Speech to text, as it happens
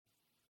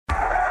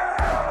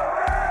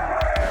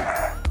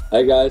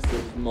Hi guys, this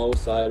is Mo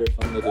Sider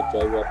from the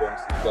Detroit Red Wings.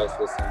 You guys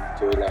listening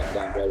to Locked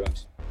On Red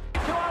Wings.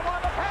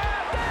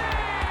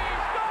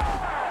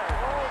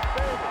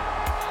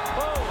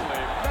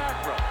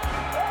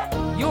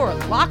 You're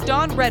Locked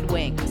On Red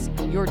Wings,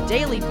 your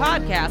daily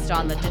podcast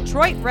on the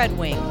Detroit Red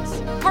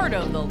Wings. Part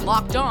of the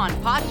Locked On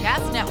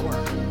Podcast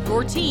Network,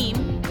 your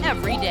team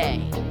every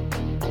day.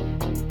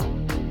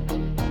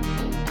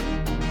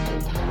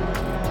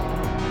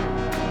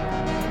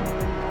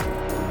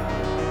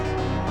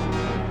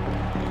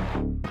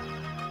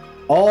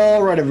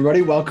 All right,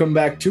 everybody, welcome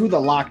back to the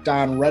Locked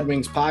On Red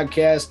Wings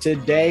podcast.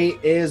 Today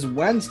is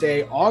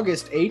Wednesday,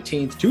 August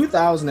 18th,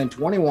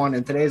 2021,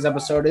 and today's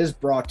episode is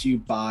brought to you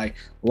by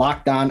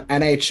Locked On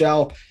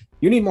NHL.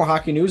 You need more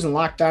hockey news, and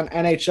Locked On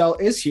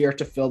NHL is here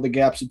to fill the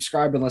gap.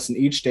 Subscribe and listen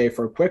each day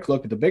for a quick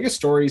look at the biggest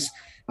stories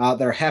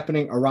that are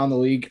happening around the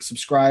league.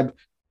 Subscribe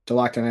to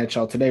Locked On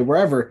NHL today,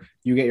 wherever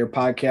you get your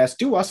podcast.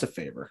 Do us a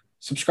favor.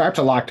 Subscribe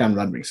to Locked On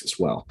Red Wings as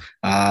well.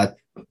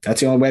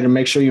 That's the only way to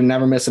make sure you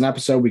never miss an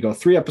episode. We go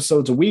 3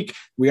 episodes a week.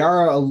 We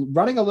are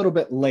running a little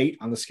bit late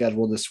on the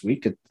schedule this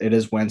week. It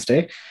is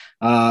Wednesday.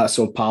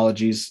 So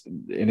apologies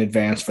in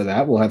advance for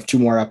that. We'll have 2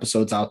 more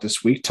episodes out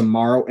this week,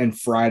 tomorrow and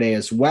Friday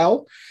as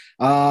well.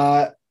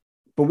 But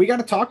we got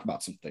to talk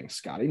about some things,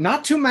 Scotty.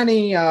 Not too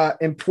many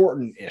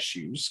important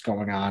issues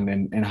going on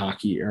in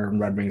hockey or in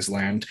Red Wings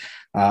land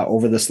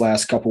over this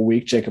last couple of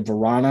weeks. Jakub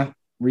Vrana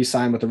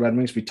re-signed with the Red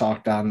Wings. We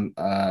touched on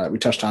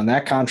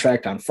that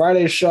contract on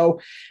Friday's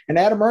show. And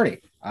Adam Erne,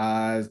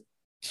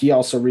 he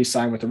also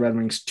re-signed with the Red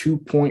Wings,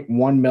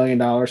 $2.1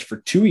 million for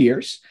 2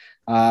 years.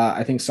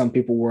 I think some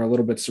people were a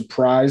little bit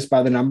surprised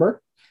by the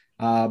number,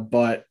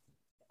 but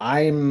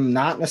I'm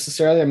not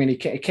necessarily. I mean,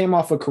 it came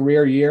off a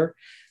career year.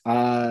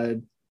 I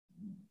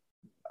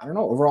don't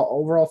know,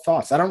 overall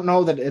thoughts. I don't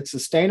know that it's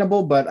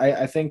sustainable, but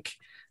I think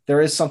there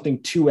is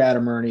something to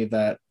Adam Erne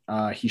that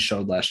he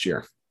showed last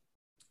year.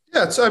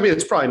 Yeah,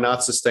 it's probably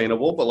not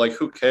sustainable, but like,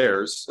 who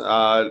cares?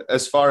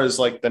 As far as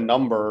like the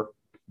number,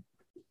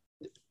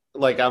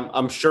 like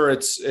I'm sure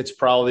it's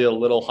probably a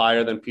little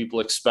higher than people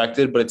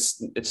expected, but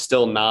it's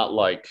still not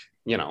like,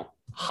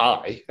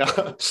 high.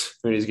 I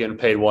mean, he's getting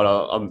paid what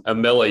a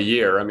mil a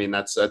year. I mean,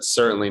 that's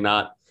certainly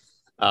not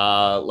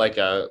like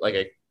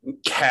a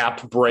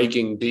cap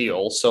breaking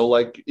deal. So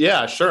like,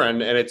 yeah, sure,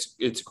 and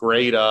it's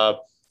great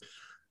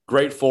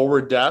great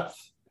forward depth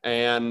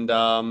and.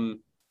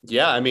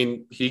 Yeah, I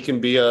mean, he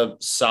can be a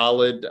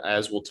solid,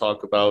 as we'll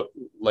talk about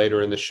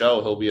later in the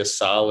show, he'll be a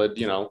solid,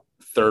 3rd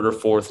or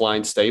 4th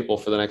line staple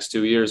for the next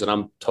 2 years. And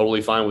I'm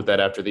totally fine with that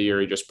after the year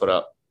he just put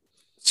up.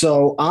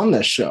 So on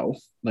this show,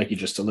 like you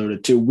just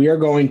alluded to, we are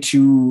going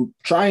to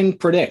try and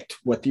predict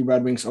what the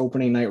Red Wings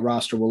opening night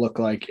roster will look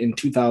like in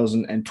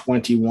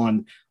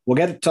 2021. We'll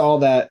get to all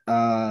that,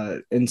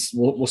 and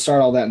we'll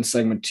start all that in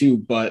segment 2.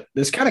 But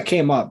this kind of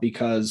came up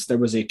because there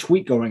was a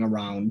tweet going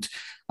around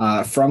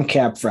from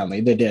Cap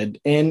Friendly. They did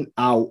in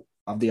out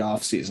of the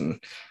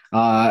offseason.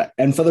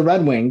 And for the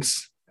Red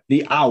Wings,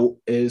 the out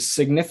is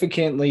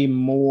significantly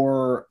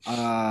more,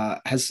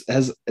 is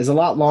a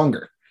lot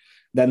longer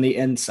than the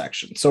in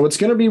section. So it's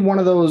going to be one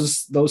of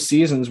those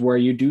seasons where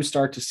you do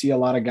start to see a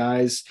lot of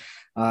guys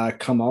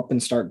come up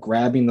and start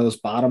grabbing those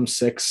bottom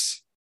 6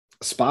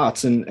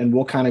 spots. And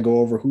we'll kind of go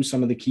over who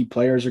some of the key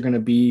players are going to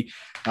be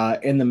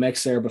in the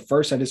mix there. But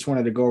first, I just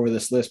wanted to go over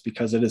this list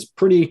because it is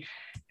pretty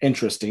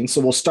interesting.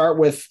 So we'll start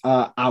with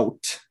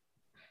out.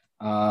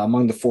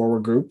 Among the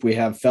forward group, we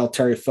have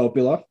Valtteri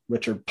Filppula,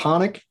 Richard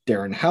Panik,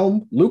 Darren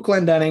Helm, Luke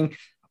Glendening,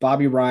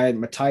 Bobby Ryan,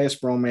 Matthias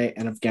Brome,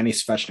 and Evgeny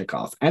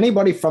Svechnikov.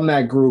 Anybody from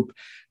that group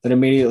that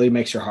immediately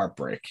makes your heart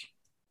break?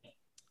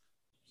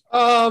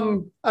 I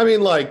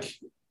mean, like,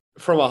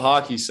 from a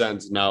hockey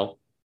sense, no.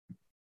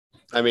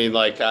 I mean,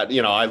 like,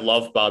 I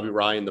love Bobby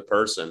Ryan, the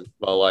person,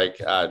 but like,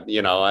 and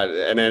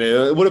then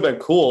it would have been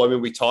cool. I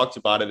mean, we talked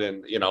about it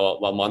in,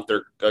 a month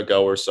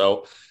ago or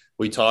so.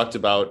 We talked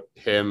about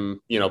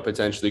him,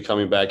 potentially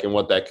coming back and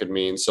what that could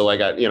mean. So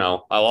like,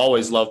 I'll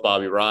always love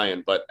Bobby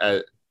Ryan, but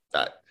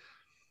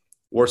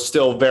we're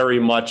still very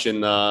much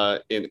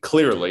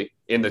clearly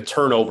in the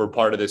turnover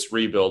part of this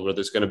rebuild where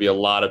there's going to be a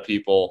lot of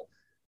people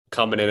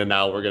coming in and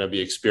out. We're going to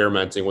be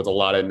experimenting with a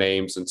lot of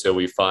names until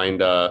we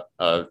find a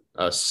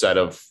set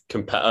of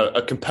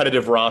a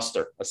competitive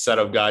roster, a set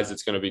of guys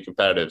that's going to be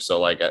competitive.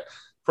 So like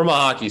from a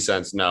hockey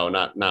sense, no,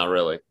 not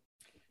really.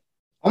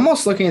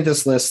 Almost looking at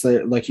this list,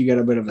 like you get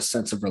a bit of a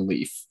sense of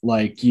relief.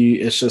 Like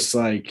it's just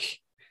like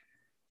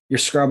you're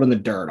scrubbing the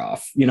dirt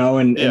off,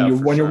 when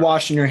you're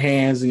washing your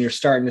hands and you're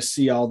starting to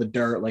see all the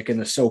dirt, like in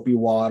the soapy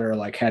water,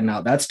 like heading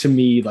out. That's to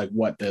me, like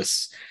what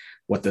this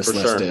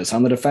list is.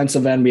 On the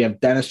defensive end, we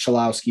have Dennis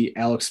Cholowski,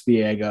 Alex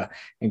Biega,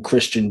 and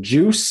Christian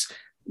Djoos.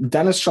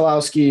 Dennis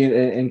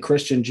Cholowski and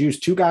Christian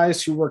Djoos, 2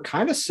 guys who were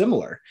kind of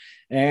similar.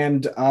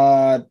 And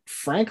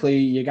frankly,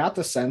 you got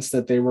the sense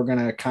that they were going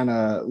to kind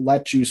of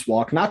let Djoos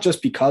walk, not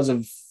just because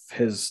of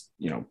his,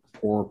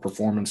 poor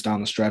performance down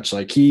the stretch.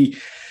 Like he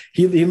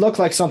looked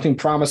like something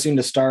promising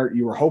to start.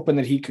 You were hoping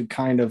that he could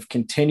kind of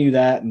continue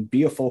that and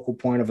be a focal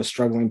point of a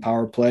struggling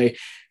power play.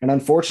 And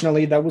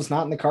unfortunately, that was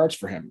not in the cards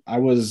for him. I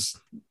was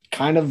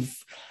kind of,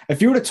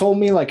 if you would have told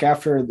me like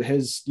after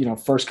his,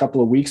 first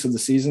couple of weeks of the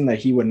season that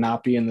he would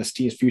not be in this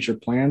team's future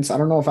plans, I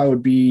don't know if I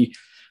would be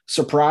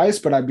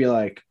surprised, but I'd be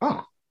like,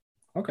 oh,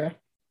 okay.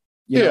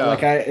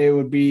 It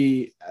would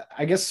be,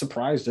 I guess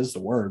surprised is the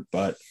word,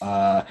 but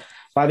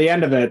by the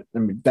end of it, I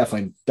mean,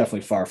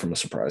 definitely far from a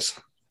surprise.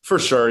 For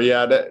sure.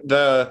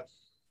 Yeah.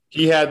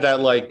 He had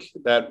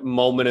that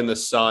moment in the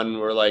sun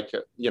where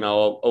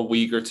a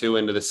week or two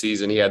into the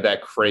season, he had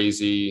that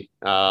crazy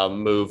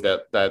move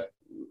that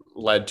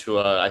led to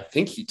I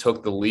think he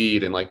took the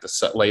lead in late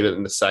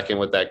in the second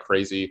with that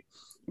crazy,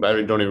 I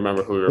don't even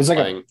remember who we were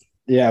playing.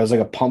 It was like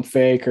a pump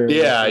fake or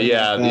yeah.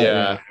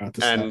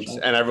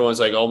 And everyone's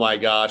like, oh my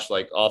gosh,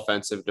 like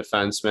offensive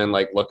defenseman,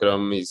 like look at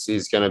him,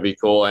 he's gonna be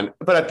cool.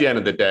 But at the end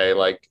of the day,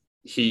 like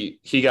he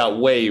got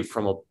waived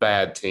from a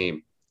bad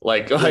team.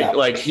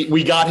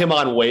 We got him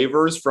on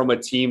waivers from a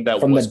team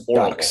that was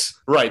horrible. Ducks.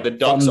 Right, the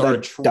Ducks are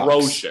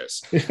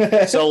atrocious.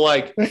 So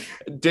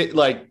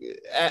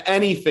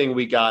anything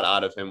we got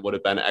out of him would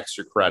have been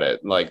extra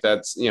credit. Like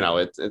that's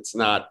it's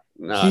not.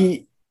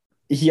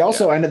 He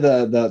also ended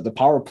the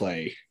power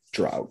play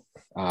drought.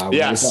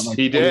 Yes,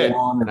 he did.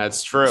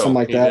 That's true. Something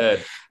like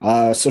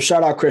that. So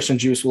shout out Christian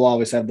Juice. We'll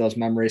always have those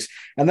memories.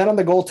 And then on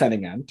the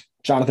goaltending end,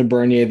 Jonathan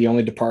Bernier, the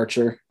only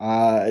departure.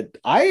 I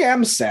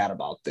am sad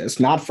about this,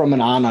 not from an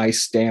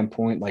on-ice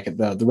standpoint. Like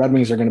the Red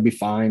Wings are going to be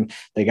fine.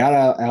 They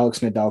got Alex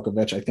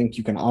Nedeljkovic. I think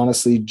you can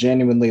honestly,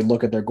 genuinely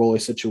look at their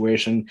goalie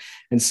situation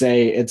and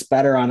say it's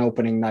better on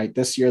opening night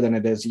this year than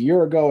it is a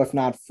year ago, if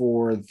not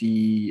for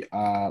the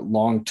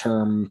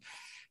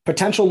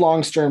potential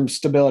long-term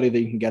stability that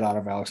you can get out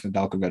of Alex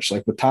Nedeljkovic.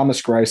 Like with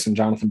Thomas Greiss and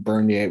Jonathan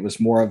Bernier, it was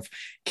more of,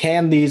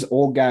 can these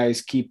old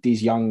guys keep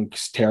these young,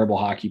 terrible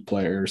hockey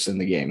players in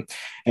the game?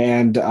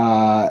 And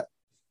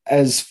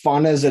as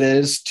fun as it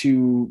is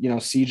to,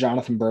 see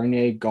Jonathan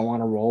Bernier go on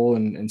a roll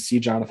and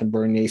see Jonathan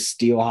Bernier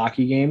steal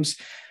hockey games,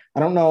 I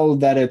don't know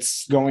that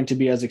it's going to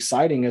be as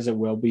exciting as it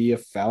will be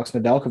if Alex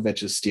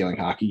Nedeljkovic is stealing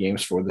hockey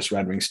games for this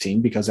Red Wings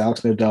team, because Alex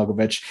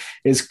Nedeljkovic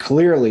is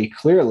clearly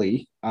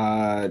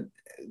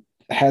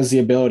has the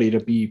ability to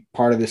be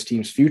part of this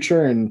team's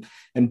future and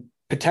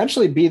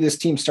potentially be this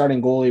team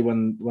starting goalie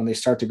when they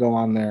start to go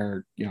on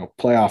their,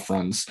 playoff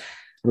runs.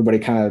 Everybody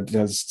kind of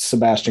has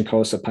Sebastian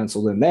Cossa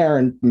penciled in there,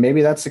 and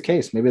maybe that's the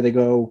case. Maybe they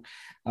go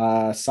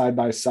side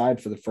by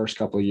side for the first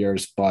couple of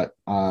years, but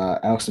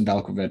Alex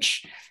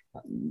Nedeljkovic,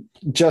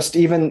 just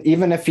even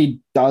if he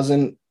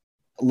doesn't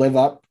live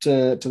up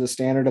to the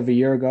standard of a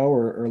year ago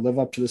or live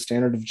up to the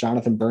standard of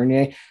Jonathan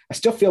Bernier, I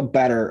still feel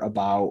better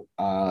about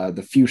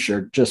the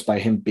future just by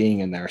him being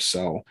in there.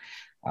 So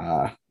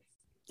for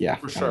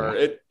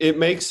sure. It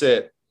makes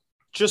it,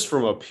 just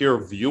from a pure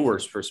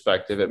viewer's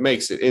perspective, it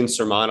makes it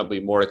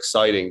insurmountably more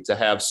exciting to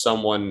have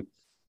someone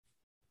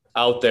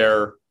out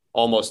there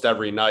almost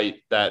every night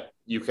that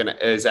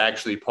is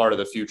actually part of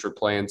the future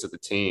plans of the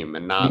team,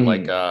 and not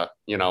like a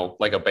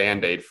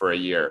Band-Aid for a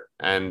year.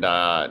 And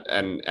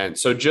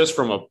so just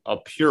from a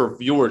pure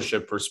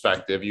viewership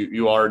perspective,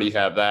 you already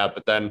have that.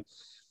 But then,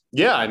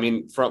 I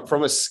mean,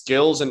 from a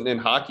skills and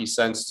hockey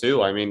sense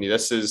too, I mean,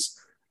 this is,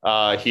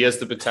 he has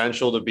the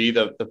potential to be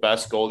the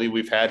best goalie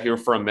we've had here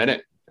for a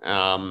minute.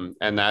 And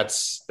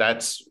that's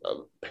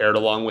paired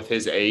along with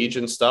his age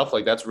and stuff,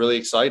 like that's really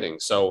exciting.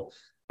 So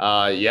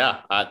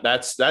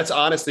that's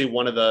honestly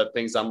one of the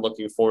things I'm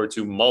looking forward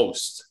to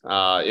most,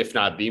 if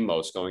not the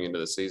most, going into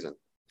the season.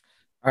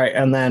 All right.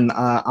 And then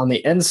on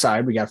the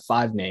inside, we got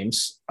 5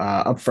 names.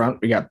 Up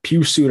front, we got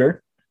Pius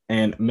Suter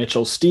and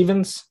Mitchell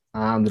Stevens.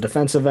 On the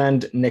defensive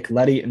end, Nick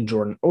Leddy and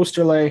Jordan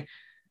Osterley.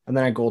 And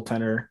then at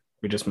goaltender,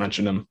 we just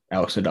mentioned him,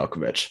 Alex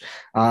Nedeljkovic.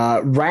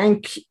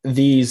 Rank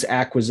these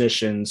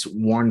acquisitions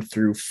 1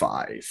 through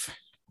 5.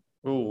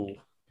 Ooh.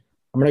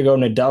 I'm going to go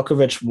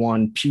Nedeljkovic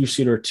 1, Pius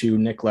Suter 2,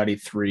 Nick Leddy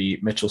 3,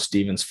 Mitchell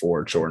Stevens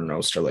 4, Jordan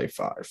Osterley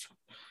 5.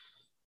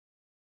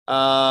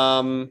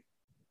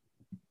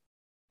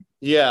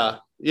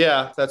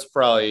 Yeah, that's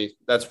probably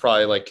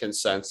like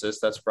consensus.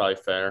 That's probably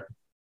fair.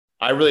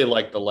 I really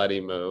like the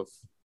Leddy move.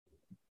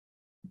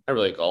 I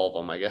really like all of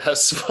them, I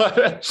guess.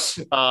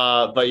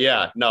 but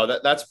yeah, no,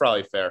 that's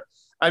probably fair.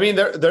 I mean,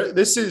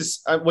 this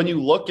is when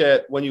you look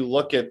at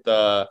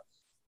the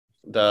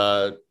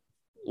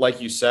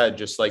like you said,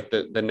 just like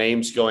the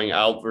names going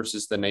out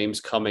versus the names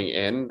coming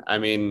in. I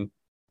mean,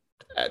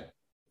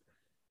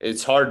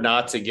 it's hard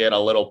not to get a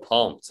little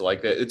pumped.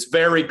 Like it's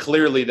very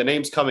clearly, the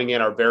names coming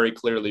in are very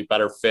clearly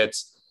better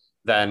fits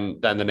than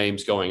the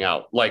names going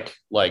out. Like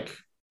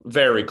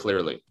very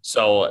clearly.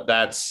 So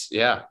it's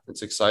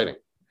exciting.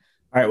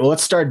 All right, well,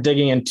 let's start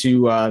digging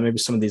into maybe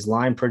some of these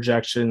line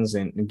projections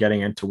and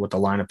getting into what the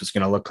lineup is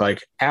going to look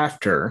like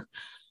after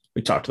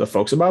we talk to the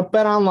folks about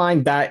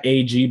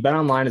BetOnline.ag.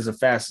 BetOnline is the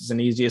fastest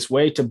and easiest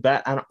way to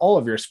bet on all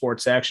of your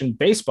sports action.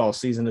 Baseball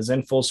season is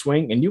in full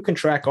swing, and you can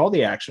track all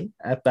the action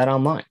at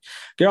BetOnline.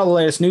 Get all the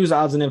latest news,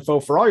 odds, and info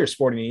for all your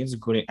sporting needs,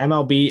 including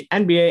MLB,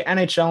 NBA,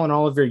 NHL, and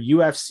all of your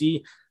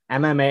UFC,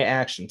 MMA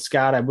action.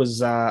 Scott, I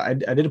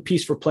did a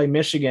piece for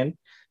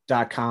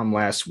PlayMichigan.com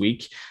last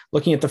week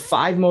looking at the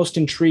 5 most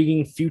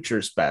intriguing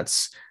futures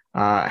bets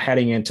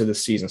heading into the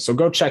season. So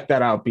go check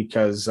that out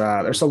because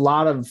there's a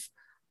lot of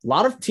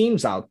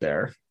teams out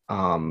there,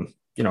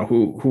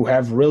 who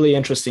have really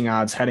interesting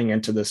odds heading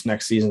into this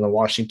next season. The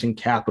Washington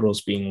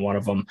Capitals being one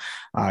of them.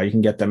 You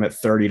can get them at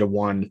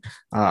 30-1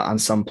 on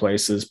some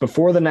places.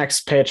 Before the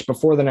next pitch,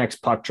 before the next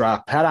puck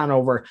drop, head on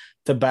over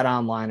to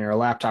BetOnline or a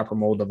laptop or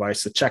mobile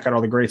device to check out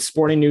all the great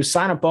sporting news,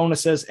 sign-up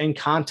bonuses, and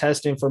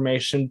contest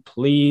information.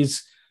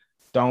 Please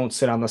don't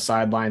sit on the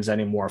sidelines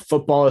anymore.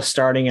 Football is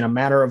starting in a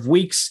matter of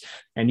weeks,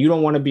 and you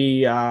don't want to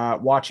be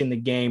watching the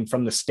game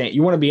from the stand.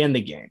 You want to be in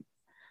the game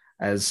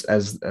as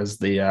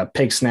the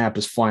pig snap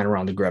is flying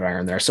around the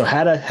gridiron there. So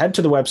head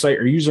to the website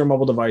or use your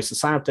mobile device to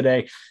sign up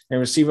today and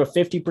receive a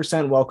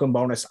 50% welcome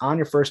bonus on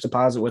your first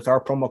deposit with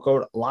our promo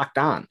code Locked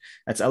On.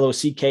 That's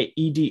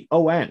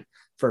LOCKEDON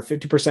for a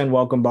 50%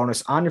 welcome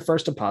bonus on your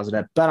first deposit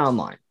at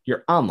BetOnline,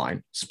 your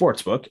online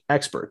sportsbook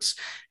experts.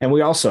 And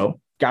we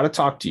also got to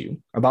talk to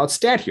you about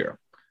Stat Hero.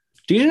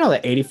 Do you know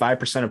that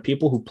 85% of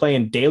people who play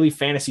in daily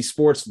fantasy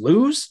sports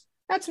lose?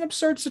 That's an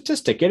absurd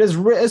statistic. Is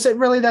it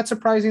really that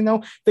surprising,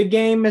 though? The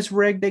game is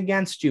rigged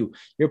against you.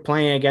 You're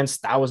playing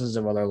against thousands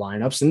of other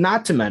lineups, and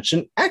not to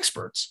mention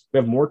experts who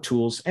have more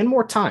tools and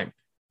more time.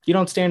 You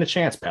don't stand a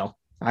chance, pal.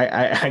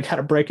 I got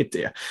to break it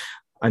to you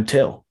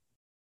until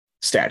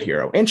Stat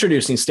Hero.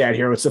 Introducing Stat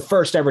Hero. It's the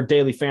first ever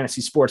daily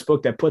fantasy sports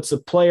book that puts the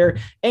player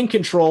in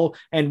control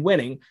and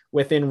winning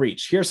within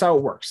reach. Here's how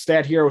it works.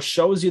 Stat Hero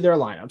shows you their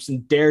lineups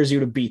and dares you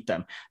to beat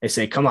them. They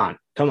say, come on,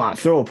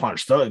 throw a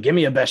punch. Give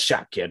me a best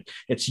shot, kid.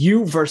 It's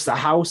you versus the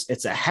house.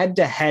 It's a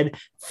head-to-head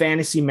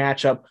fantasy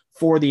matchup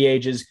for the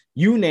ages.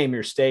 You name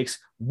your stakes,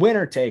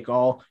 winner take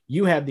all.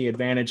 You have the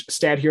advantage.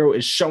 Stat Hero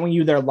is showing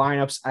you their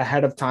lineups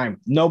ahead of time.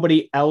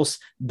 Nobody else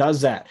does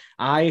that.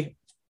 I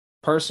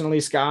personally,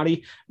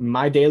 Scotty,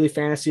 my daily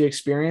fantasy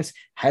experience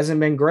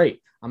hasn't been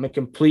great. I'm a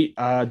complete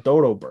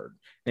dodo bird.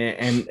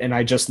 And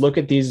I just look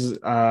at these,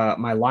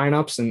 my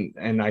lineups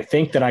and I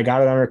think that I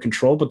got it under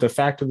control. But the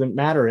fact of the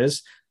matter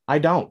is I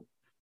don't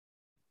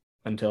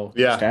until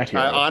Stat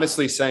Hero.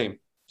 Honestly, same.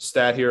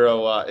 Stat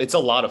Hero, it's a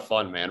lot of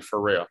fun, man, for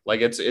real.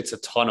 Like it's a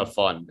ton of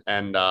fun.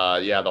 And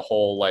the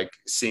whole like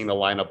seeing the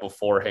lineup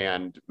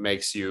beforehand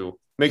makes you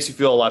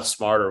feel a lot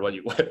smarter when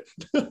you win.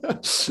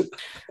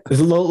 There's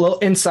a little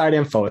inside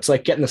info. It's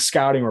like getting the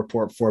scouting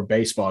report for a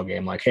baseball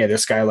game. Like, hey,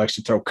 this guy likes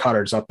to throw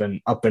cutters up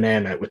and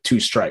in with 2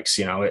 strikes.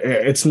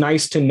 It's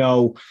nice to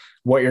know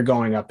what you're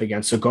going up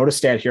against. So go to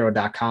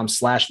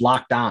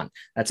stathero.com/lockedon.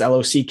 That's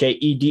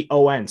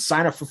LOCKEDON.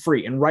 Sign up for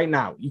free. And right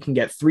now you can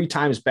get 3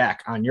 times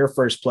back on your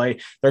first play.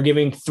 They're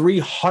giving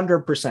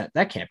 300%.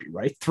 That can't be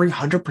right.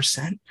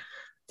 300%.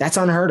 That's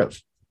unheard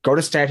of. Go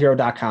to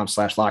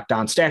stathero.com/lockedon.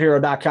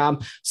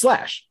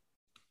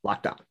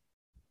 Stathero.com/lockedon.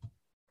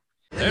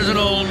 There's an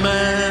old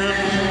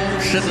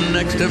man sitting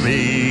next to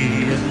me,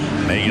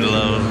 making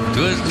love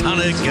to his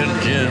tonic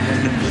and gin.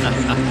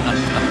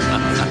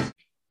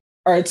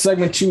 All right,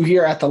 segment 2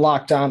 here at the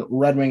Locked On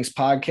Red Wings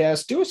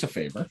podcast. Do us a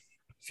favor.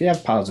 If you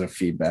have positive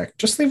feedback,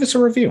 just leave us a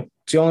review.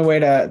 It's the only way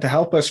to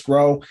help us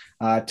grow.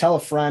 Tell a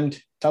friend,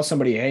 tell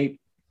somebody you hate,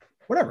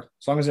 whatever.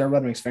 As long as they're a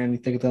Red Wings fan, you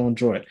think they'll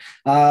enjoy it.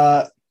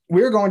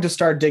 We're going to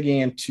start digging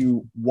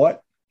into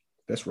what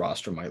this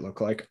roster might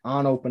look like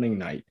on opening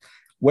night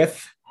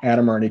with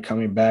Adam Erne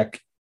coming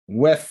back,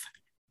 with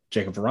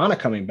Jakub Vrana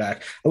coming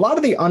back. A lot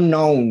of the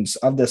unknowns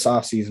of this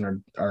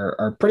offseason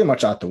are pretty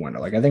much out the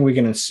window. Like, I think we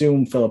can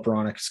assume Filip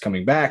Hronek is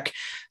coming back.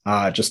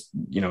 Just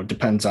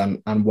depends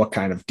on what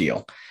kind of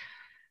deal.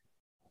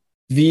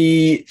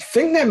 The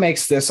thing that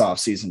makes this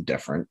offseason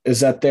different is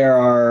that there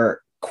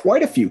are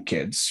quite a few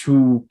kids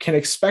who can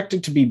expect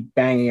it to be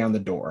banging on the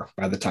door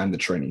by the time the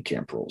training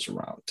camp rolls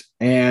around.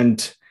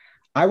 And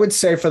I would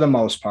say for the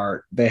most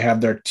part, they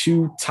have their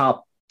 2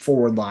 top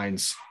forward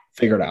lines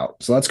figured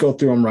out. So let's go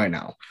through them right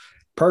now.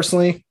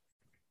 Personally,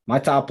 my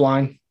top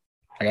line,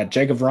 I got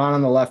Jakub Vrana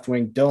on the left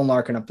wing, Dylan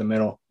Larkin up the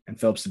middle, and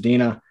Filip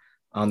Zadina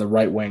on the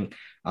right wing.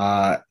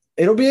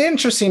 It'll be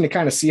interesting to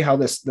kind of see how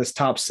this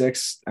top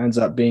 6 ends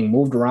up being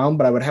moved around,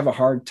 but I would have a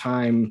hard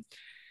time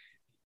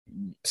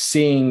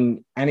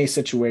seeing any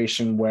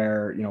situation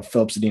where,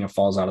 Filip Zadina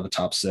falls out of the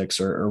top 6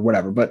 or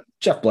whatever, but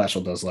Jeff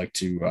Blashill does like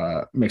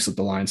to mix up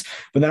the lines.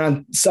 But then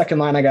on second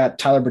line, I got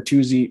Tyler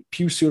Bertuzzi,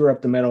 Pius Suter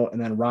up the middle,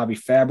 and then Robbie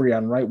Fabry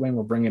on right wing.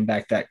 We're bringing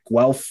back that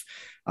Guelph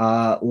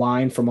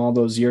line from all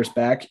those years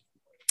back.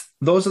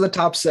 Those are the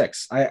top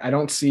 6. I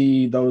don't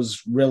see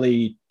those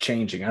really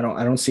changing.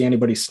 I don't see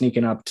anybody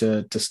sneaking up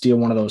to steal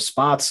one of those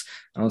spots.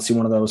 I don't see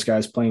one of those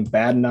guys playing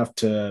bad enough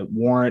to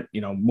warrant,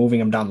 moving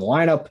them down the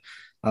lineup.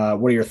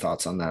 What are your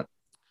thoughts on that?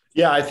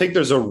 Yeah, I think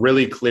there's a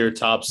really clear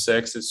top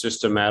 6. It's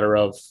just a matter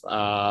of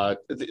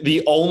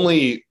the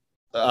only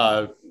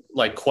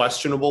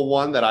questionable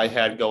one that I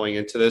had going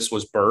into this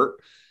was Bert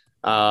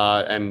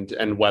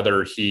and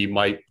whether he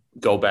might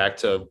go back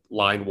to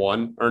line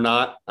 1 or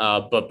not.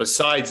 But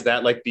besides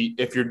that,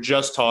 if you're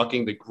just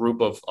talking the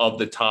group of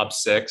the top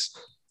 6,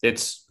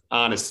 it's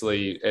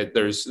honestly,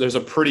 there's a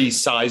pretty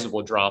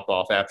sizable drop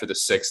off after the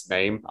 6th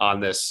name on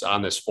this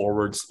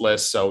forwards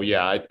list. So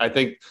yeah, I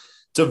think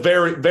It's a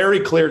very, very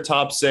clear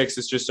top 6.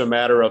 It's just a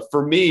matter of,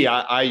 for me,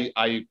 I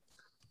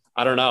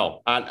don't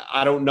know.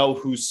 I don't know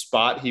whose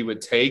spot he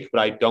would take,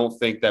 but I don't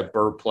think that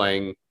Bird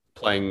playing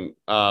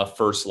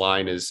first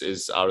line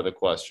is out of the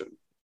question.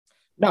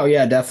 No,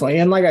 yeah, definitely.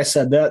 And like I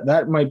said,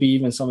 that might be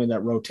even something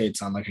that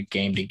rotates on like a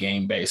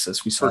game-to-game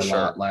basis. We saw a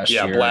lot last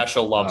year. Yeah,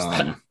 Blashill loves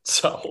that.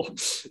 So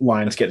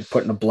lines getting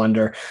put in a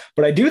blender.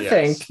 But I do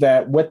think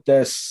that with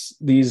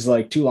these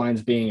like 2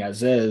 lines being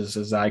as is,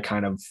 as I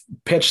kind of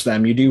pitch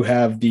them, you do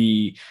have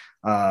the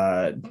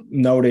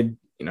noted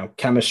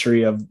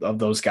chemistry of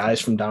those guys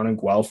from down in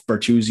Guelph,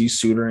 Bertuzzi,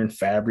 Suter, and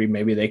Fabry.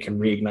 Maybe they can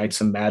reignite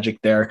some magic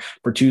there.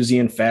 Bertuzzi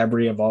and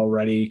Fabry have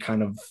already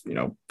kind of,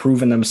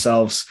 proven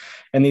themselves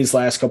in these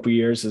last couple of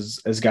years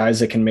as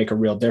guys that can make a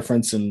real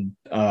difference. And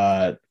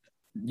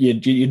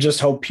you just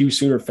hope Hugh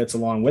Suter fits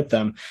along with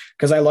them,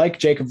 because I like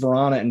Jacob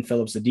Vrana and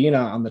Filip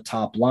Zadina on the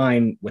top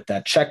line with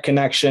that Czech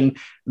connection.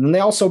 And then they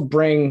also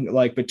bring,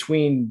 like,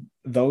 between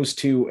those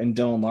two and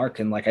Dylan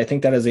Larkin, like, I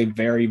think that is a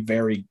very,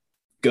 very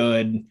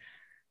good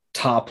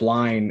top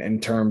line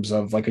in terms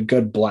of like a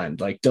good blend.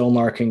 Like Dylan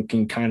Larkin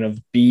can kind of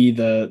be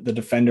the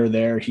defender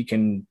there. He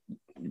can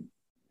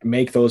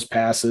make those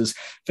passes.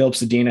 Filip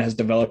Zadina has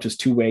developed his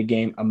 2-way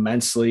game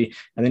immensely.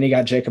 And then you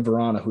got Jacob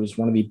Vrana, who's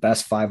one of the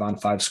best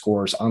 5-on-5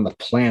 scorers on the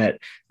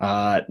planet.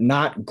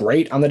 Not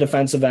great on the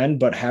defensive end,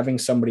 but having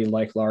somebody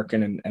like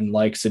Larkin and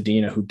like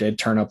Zadina, who did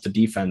turn up the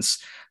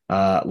defense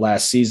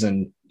last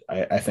season,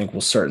 I think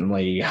will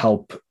certainly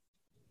help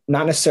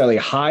not necessarily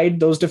hide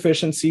those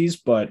deficiencies,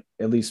 but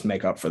at least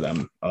make up for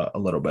them a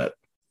little bit.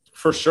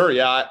 For sure.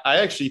 Yeah. I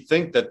actually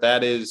think that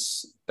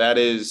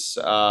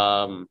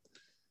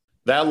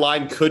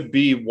line could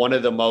be one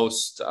of the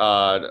most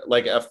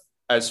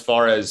as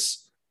far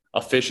as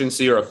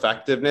efficiency or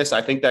effectiveness,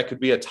 I think that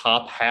could be a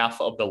top half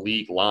of the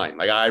league line.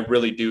 Like, I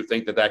really do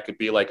think that could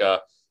be like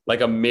a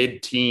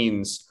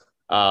mid-teens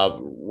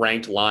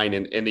ranked line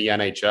in the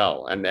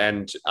NHL.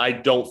 And I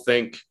don't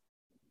think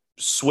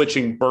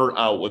switching Bert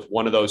out with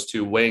one of those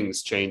 2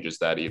 wings changes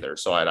that either.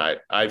 So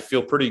I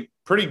feel pretty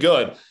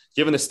good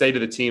given the state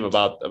of the team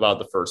about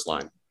the first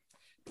line.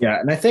 Yeah.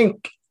 And I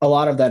think a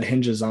lot of that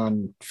hinges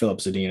on Filip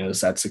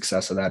Zadina's that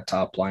success of that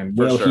top line.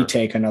 Will he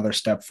take another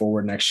step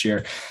forward next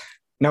year?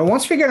 Now,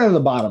 once we get into the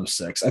bottom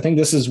 6, I think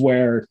this is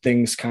where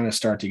things kind of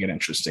start to get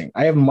interesting.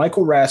 I have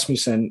Michael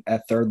Rasmussen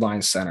at third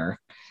line center.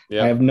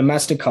 Yep. I have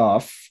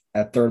Nemestikov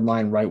at third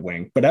line right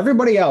wing, but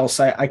everybody else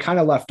I kind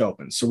of left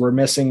open. So we're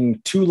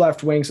missing 2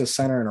 left wings, a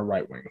center, and a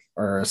right wing,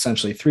 or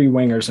essentially 3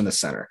 wingers and a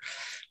center.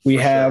 We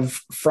have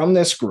from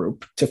this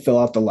group to fill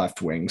out the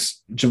left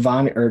wings, to fill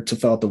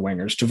out the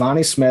wingers,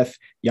 Giovanni Smith,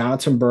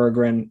 Jonathan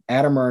Berggren,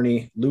 Adam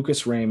Erne,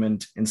 Lucas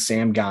Raymond, and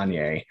Sam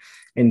Gagner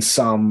in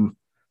some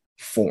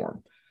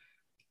form.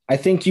 I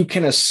think you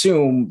can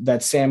assume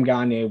that Sam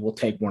Gagner will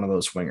take one of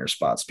those winger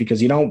spots,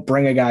 because you don't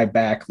bring a guy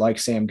back like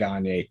Sam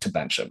Gagner to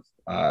bench him.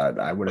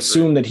 I would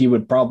assume that he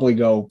would probably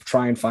go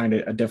try and find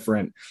a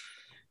different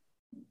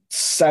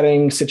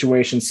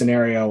situation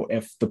scenario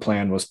if the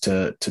plan was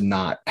to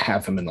not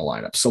have him in the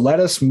lineup. So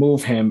let us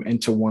move him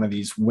into one of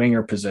these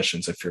winger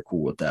positions, if you're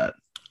cool with that.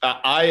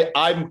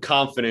 I'm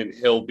confident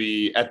he'll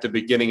be, at the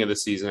beginning of the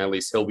season at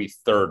least, he'll be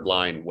third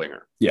line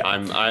winger. Yeah,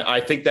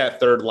 I think that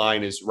third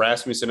line is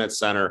Rasmussen at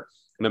center,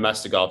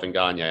 Nemestikov and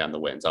Gagner on the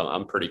wings.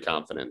 I'm pretty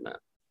confident in that.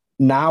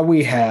 Now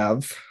we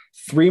have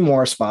 3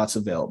 more spots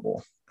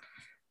available.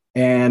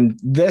 And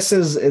this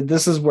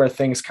is where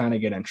things kind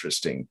of get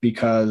interesting,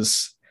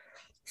 because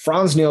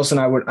Frans Nielsen,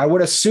 I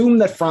would assume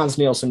that Frans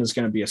Nielsen is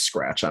going to be a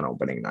scratch on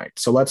opening night.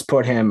 So let's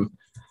put him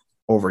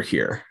over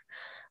here.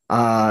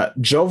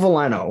 Joe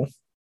Veleno,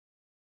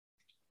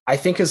 I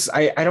think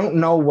I don't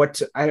know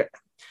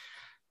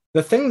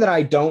the thing that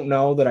I don't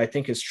know that I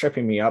think is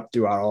tripping me up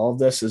throughout all of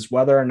this is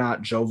whether or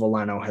not Joe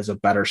Veleno has a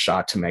better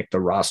shot to make the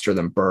roster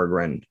than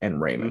Berggren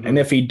and Raymond. Mm-hmm. And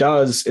if he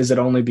does, is it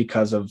only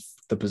because of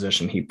the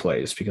position he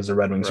plays? Because the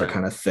Red Wings are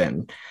kind of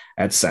thin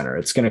at center.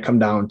 It's going to come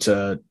down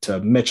to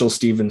Mitchell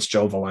Stevens,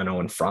 Joe Veleno,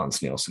 and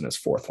Frans Nielsen as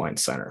fourth line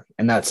center.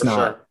 And that's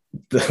not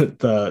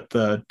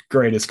the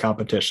greatest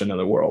competition in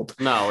the world.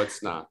 No,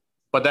 it's not.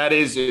 But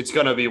it's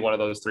going to be one of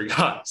those 3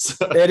 guys.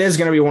 It is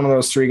going to be one of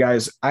those 3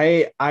 guys.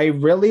 I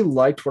really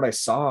liked what I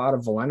saw out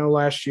of Veleno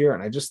last year.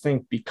 And I just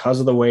think because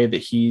of the way that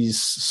he's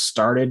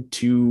started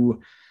to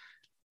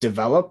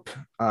develop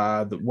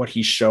what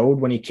he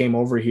showed when he came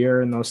over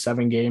here in those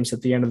 7 games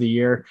at the end of the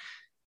year,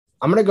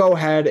 I'm going to go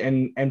ahead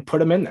and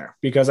put him in there,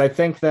 because I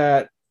think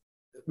that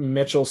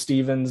Mitchell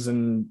Stevens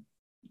and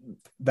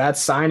that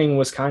signing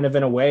was kind of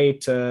in a way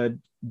to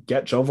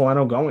get Joe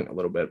Veleno going a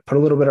little bit, put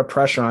a little bit of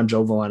pressure on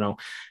Joe Veleno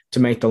to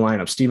make the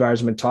lineup. Steve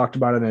Yzerman talked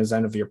about it in his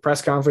end of year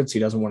press conference. He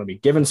doesn't want to be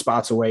giving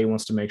spots away. He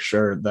wants to make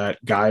sure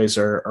that guys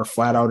are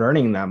flat out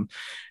earning them.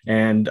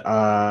 And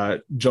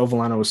Joe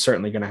Veleno is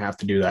certainly going to have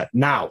to do that.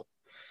 Now,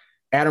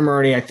 Adam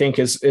Erne, I think,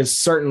 is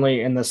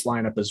certainly in this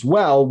lineup as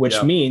well,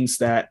 which means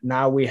that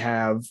now we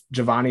have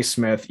Giovanni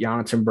Smith,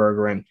 Jonathan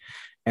Berggren,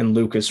 and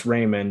Lucas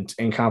Raymond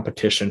in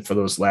competition for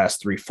those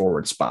last 3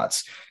 forward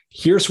spots.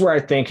 Here's where I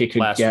think it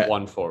could last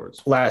one forward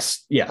spot.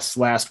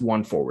 Last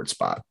one forward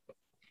spot.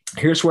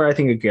 Here's where I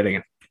think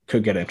it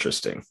could get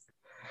interesting.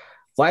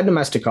 Vlad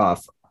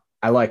Domestikov,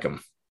 I like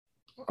him.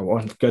 I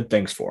want good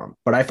things for him,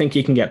 but I think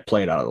he can get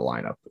played out of the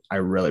lineup. I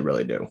really,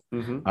 really do.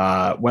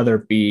 Whether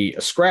it be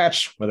a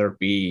scratch, whether it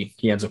be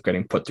he ends up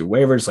getting put through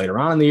waivers later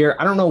on in the year.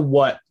 I don't know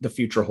what the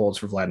future holds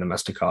for Vlad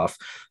Domestikov,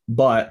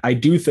 but I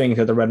do think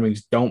that the Red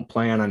Wings don't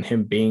plan on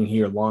him being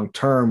here long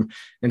term.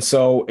 And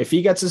so if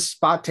he gets his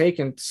spot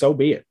taken, so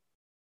be it.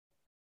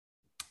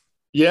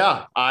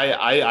 Yeah,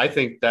 I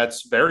think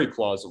that's very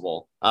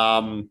plausible.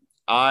 I'm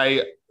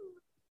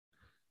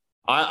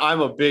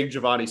a big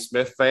Giovanni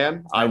Smith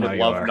fan. I would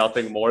love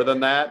nothing more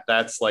than that.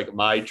 That's like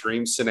my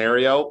dream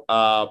scenario.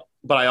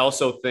 But I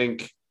also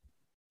think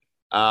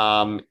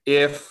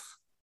if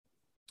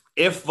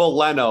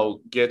Veleno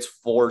gets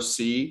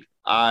 4C,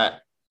 I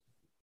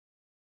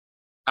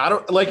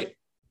don't like.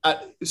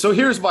 So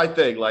here's my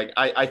thing. Like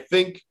I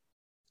think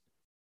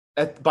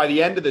by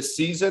the end of the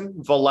season,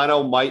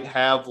 Veleno might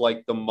have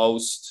like the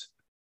most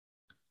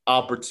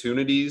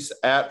opportunities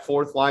at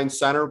fourth line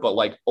center, but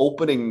like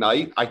opening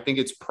night, I think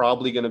it's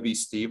probably going to be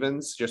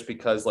Stevens just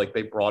because like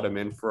they brought him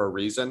in for a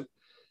reason.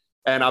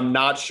 And I'm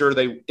not sure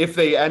if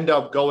they end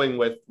up going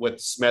with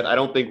Smith, I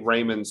don't think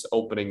Raymond's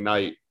opening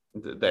night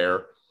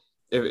there.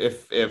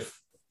 If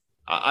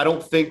I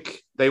don't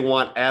think they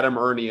want Adam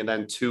Ernie and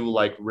then two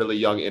like really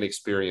young,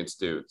 inexperienced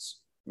dudes.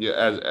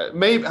 Yeah,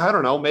 maybe I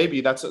don't know. Maybe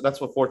that's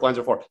what fourth lines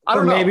are for. I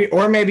don't know.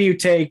 Or maybe you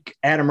take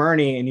Adam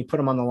Ernie and you put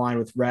him on the line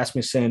with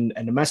Rasmussen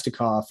and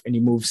Domestikov, and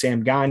you move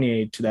Sam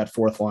Gagner to that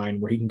fourth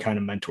line where he can kind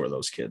of mentor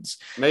those kids.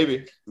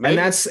 Maybe. And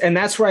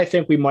that's where I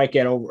think we might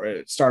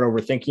start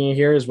overthinking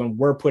here is when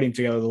we're putting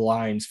together the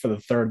lines for the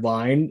third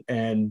line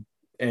and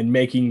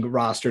making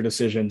roster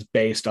decisions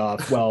based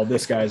off, well,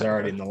 this guy's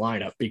already in the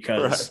lineup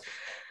because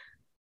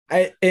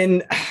right.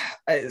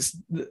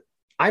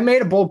 I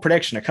made a bold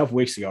prediction a couple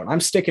weeks ago, and I'm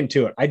sticking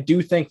to it. I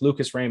do think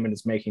Lucas Raymond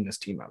is making this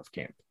team out of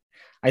camp.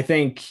 I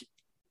think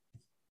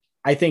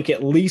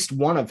at least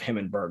one of him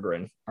and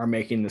Bergeron are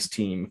making this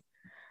team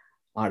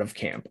out of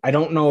camp. I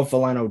don't know if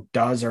Veleno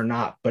does or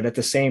not, but at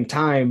the same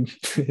time,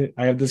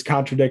 I have this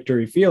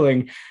contradictory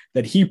feeling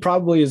that he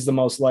probably is the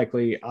most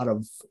likely out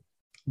of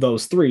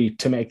those three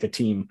to make the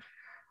team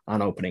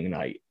on opening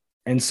night.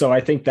 And so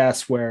I think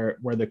that's where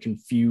the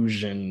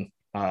confusion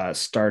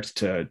starts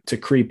to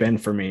creep in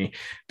for me,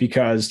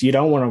 because you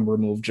don't want to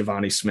remove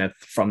Giovanni Smith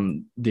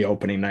from the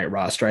opening night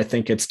roster. I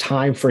think it's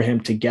time for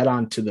him to get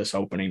onto this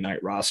opening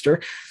night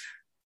roster,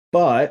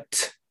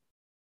 but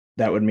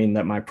that would mean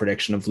that my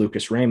prediction of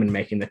Lucas Raymond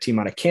making the team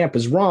out of camp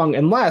is wrong,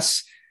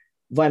 unless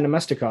Vlad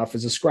Domestikov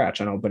is a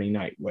scratch on opening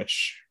night,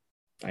 which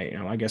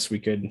I guess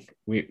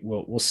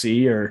we'll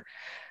see, or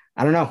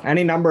I don't know.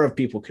 Any number of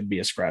people could be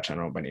a scratch on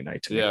opening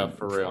night. For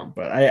real.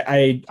 But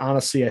I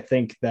honestly, I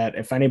think that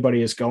if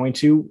anybody is going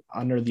to,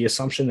 under the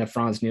assumption that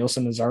Frans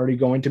Nielsen is already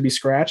going to be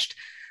scratched,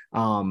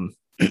 I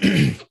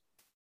think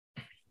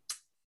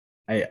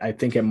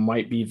it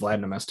might be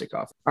Vlad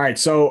Domestikov. All right.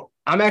 So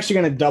I'm actually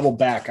going to double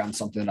back on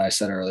something that I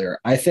said earlier.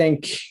 I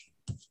think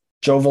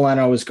Joe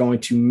Veleno is going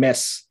to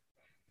miss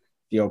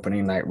the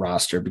opening night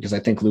roster because I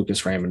think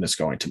Lucas Raymond is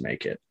going to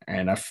make it.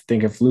 And I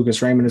think if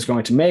Lucas Raymond is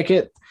going to make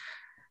it,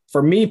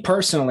 for me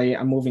personally,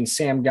 I'm moving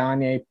Sam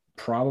Gagner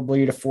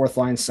probably to fourth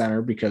line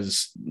center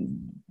because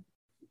you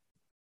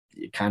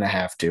kind of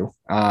have to.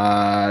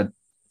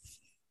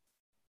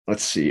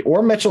 Let's see.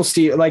 Or Mitchell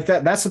Stevens. Like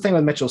that's the thing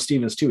with Mitchell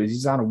Stevens too, is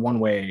he's on a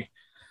one-way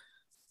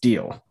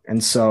deal.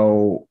 And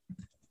so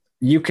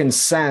you can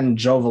send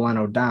Joe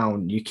Veleno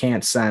down. You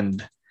can't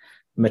send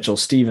Mitchell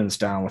Stevens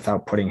down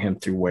without putting him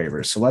through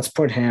waivers. So let's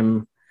put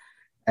him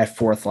at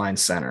fourth line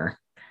center.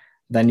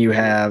 Then you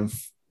have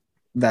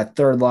that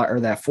third line or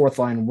that fourth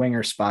line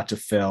winger spot to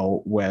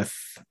fill with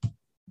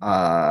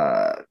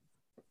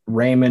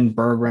Raymond,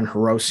 Bergeron,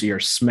 Hirose, or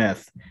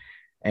Smith.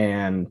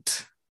 And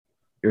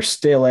you're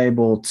still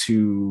able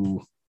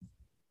to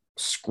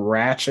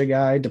scratch a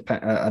guy,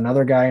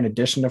 another guy in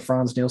addition to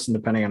Frans Nielsen,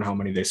 depending on how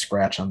many they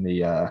scratch on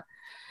the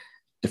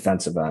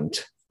defensive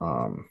end.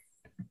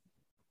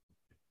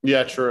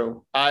 Yeah,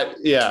 true.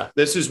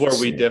 This is where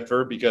we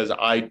differ because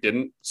I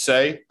didn't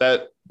say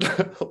that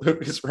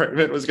Lucas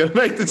Raymond was going to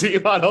make the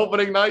team on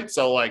opening night.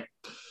 So like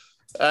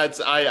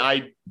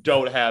I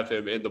don't have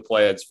him in the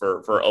plans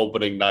for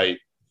opening night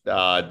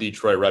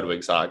Detroit Red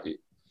Wings hockey.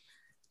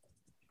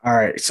 All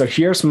right. So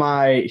here's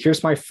my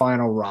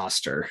final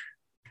roster.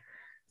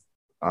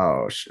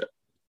 Oh shit.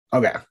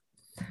 Okay.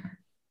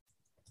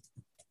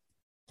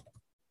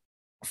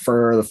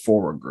 For the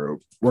forward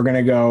group, we're going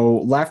to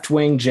go left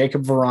wing,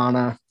 Jacob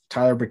Vrana,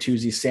 Tyler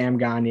Bertuzzi, Sam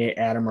Gagner,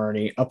 Adam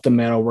Ernie. Up the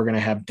middle, we're going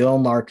to have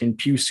Dylan Larkin,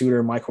 Pius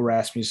Suter, Michael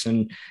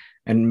Rasmussen,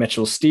 and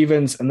Mitchell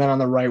Stevens. And then on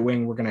the right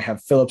wing, we're going to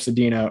have Philip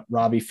Zadina,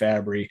 Robbie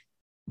Fabry,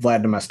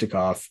 Vlad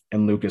Domestikov,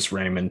 and Lucas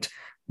Raymond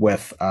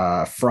with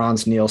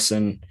Frans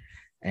Nielsen.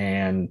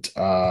 And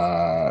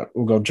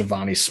we'll go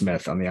Giovanni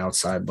Smith on the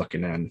outside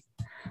looking in.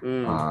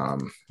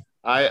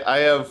 I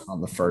have on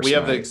the first. We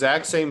have the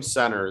exact same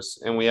centers,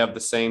 and we have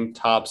the same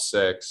top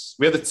six.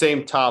 We have the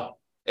same top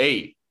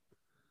eight.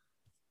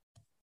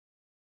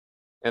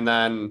 And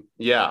then,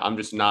 I'm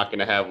just not going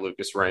to have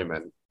Lucas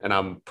Raymond. And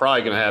I'm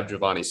probably going to have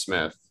Giovanni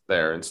Smith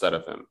there instead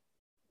of him.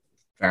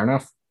 Fair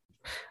enough.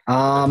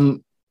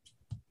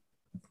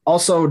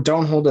 Also,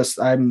 don't hold us.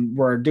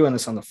 We're doing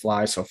this on the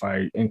fly. So if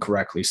I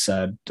incorrectly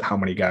said how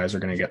many guys are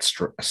going to get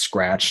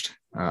scratched,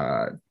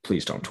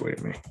 please don't tweet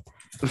at me.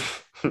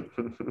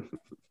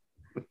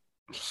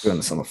 Doing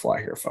this on the fly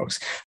here, folks.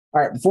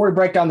 All right. Before we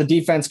break down the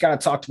defense, got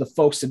to talk to the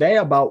folks today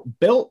about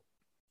Built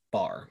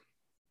Bar.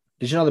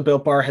 Did you know the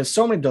Built Bar has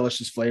so many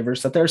delicious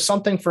flavors that there's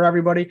something for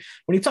everybody?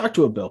 When you talk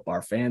to a Built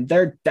Bar fan,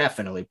 they're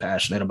definitely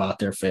passionate about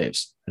their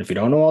faves. And if you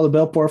don't know all the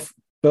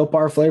Built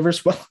Bar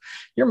flavors, well,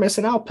 you're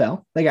missing out,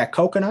 pal. They got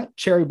coconut,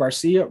 cherry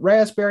barcia,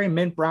 raspberry,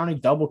 mint brownie,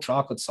 double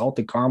chocolate,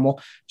 salted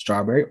caramel,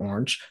 strawberry,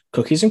 orange,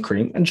 cookies and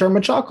cream, and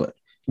German chocolate.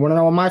 You want to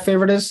know what my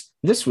favorite is?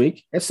 This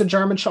week, it's the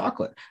German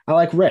chocolate. I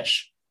like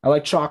rich. I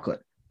like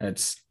chocolate.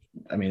 It's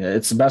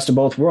the best of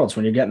both worlds.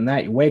 When you're getting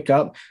that, you wake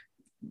up,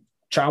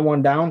 chow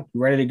one down,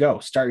 ready to go.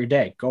 Start your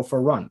day. Go for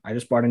a run. I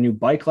just bought a new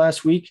bike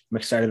last week. I'm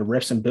excited to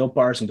rip some Built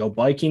Bars and go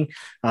biking.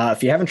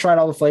 If you haven't tried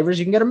all the flavors,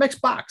 you can get a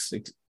mixed box.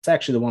 It's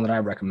actually the one that I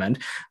recommend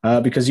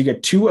because you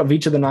get 2 of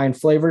each of the 9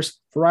 flavors.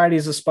 Variety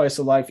is the spice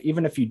of life.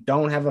 Even if you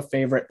don't have a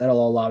favorite,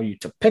 that'll allow you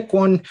to pick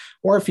one.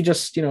 Or if you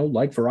just,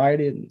 like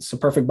variety, it's a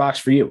perfect box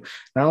for you.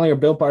 Not only are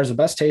Built Bars the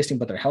best tasting,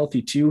 but they're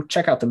healthy too.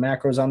 Check out the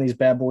macros on these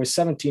bad boys.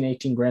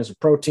 18 grams of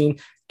protein,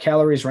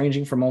 calories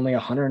ranging from only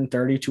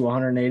 130 to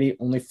 180,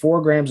 only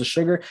 4 grams of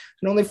sugar,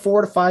 and only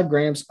 4 to 5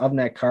 grams of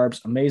net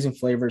carbs. Amazing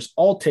flavors,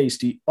 all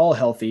tasty, all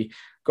healthy.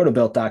 Go to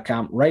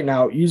Built.com right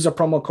now. Use the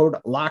promo code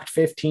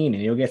LOCKED15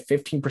 and you'll get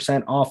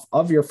 15% off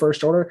of your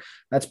first order.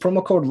 That's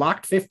promo code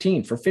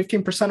LOCKED15 for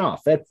 15%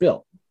 off at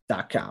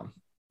Built.com.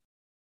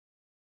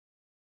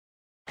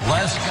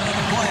 Last guy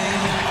to play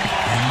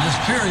in this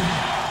period.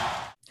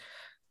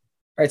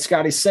 All right,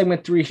 Scotty,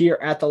 segment 3 here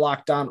at the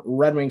Locked On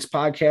Red Wings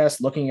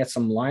podcast, looking at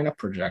some lineup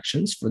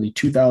projections for the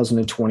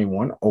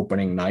 2021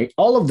 opening night.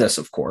 All of this,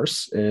 of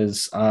course,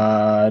 is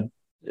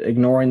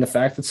ignoring the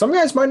fact that some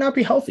guys might not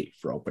be healthy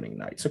for opening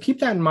night. So keep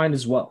that in mind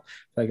as well. I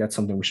feel like that's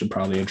something we should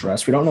probably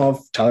address. We don't know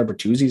if Tyler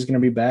Bertuzzi is going to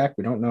be back.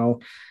 We don't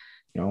know,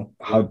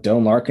 how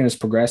Dylan Larkin is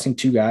progressing.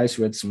 2 guys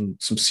who had some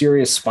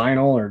serious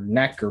spinal or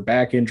neck or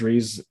back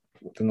injuries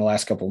within the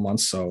last couple of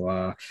months.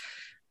 So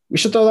we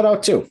should throw that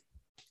out too.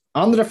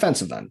 On the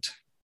defensive end,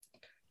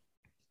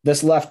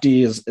 this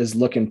lefty is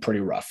looking pretty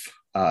rough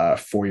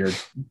for your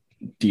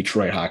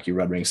Detroit Hockey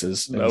Red Wings,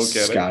 as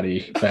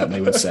Scotty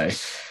Bentley would say.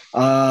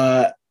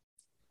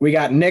 We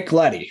got Nick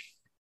Leddy,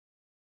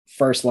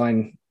 first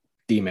line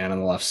D-man on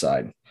the left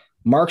side,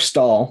 Mark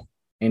Stahl,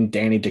 and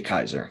Danny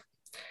DeKeyser.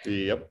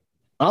 Yep.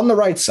 On the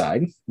right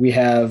side, we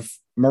have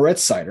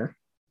Moritz Seider,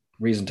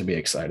 reason to be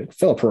excited,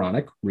 Filip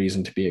Hronek,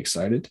 reason to be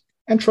excited,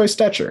 and Troy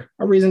Stecher,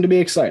 a reason to be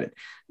excited.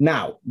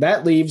 Now,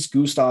 that leaves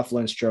Gustav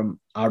Lindstrom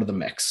out of the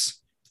mix.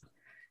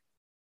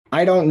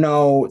 I don't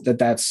know that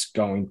that's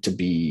going to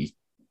be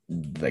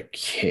the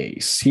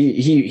case.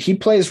 He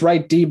plays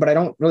right D, but I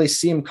don't really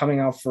see him coming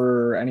out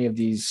for any of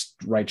these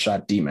right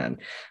shot D men.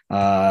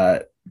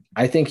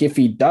 I think if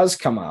he does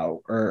come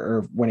out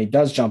or when he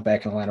does jump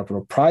back in the lineup,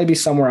 it'll probably be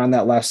somewhere on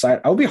that left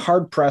side. I would be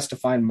hard pressed to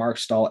find Mark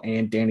Stahl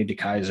and Danny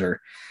DeKeyser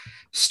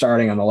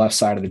starting on the left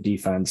side of the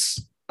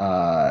defense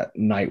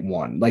night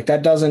one. Like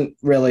that doesn't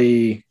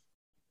really,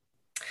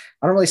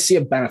 I don't really see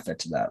a benefit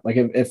to that. Like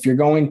if you're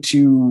going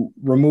to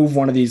remove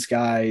one of these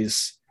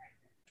guys,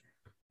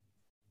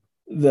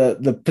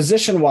 the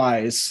position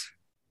wise,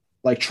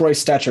 like Troy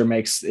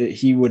Stecher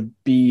he would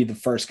be the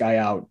first guy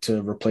out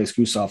to replace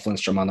Gustav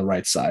Lindstrom on the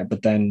right side,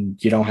 but then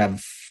you don't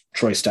have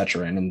Troy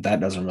Stecher in, and that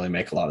doesn't really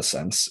make a lot of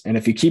sense. And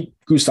if you keep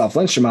Gustav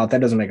Lindstrom out,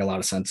 that doesn't make a lot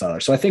of sense either.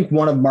 So I think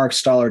one of Mark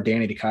Stahl or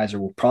Danny DeKeyser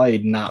will probably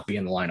not be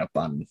in the lineup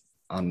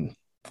on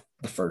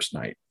the first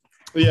night.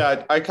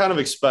 Yeah, I kind of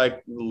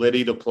expect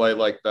Liddy to play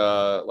like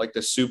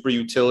the super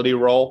utility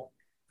role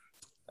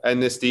in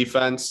this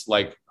defense,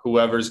 like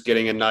whoever's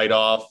getting a night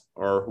off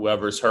or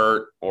whoever's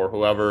hurt or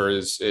whoever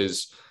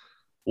is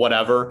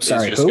whatever is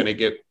going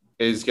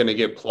to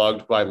get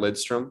plugged by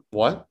Lidstrom.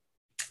 What?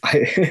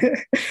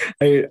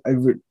 I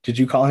did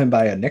you call him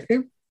by a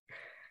nickname?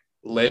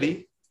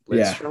 Liddy?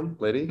 Lidstrom? Yeah.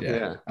 Liddy?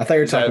 Yeah. I thought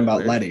you were talking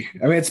about Letty.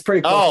 I mean, it's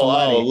pretty close to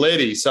Letty.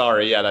 Liddy.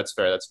 Sorry. Yeah, that's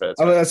fair.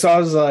 So I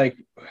was like,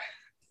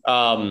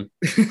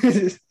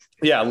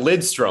 yeah,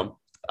 Lidstrom.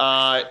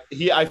 I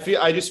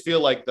just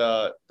feel like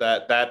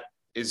that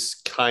is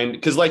kind,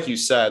 because like you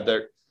said,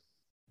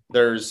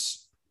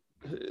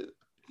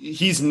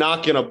 he's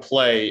not going to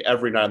play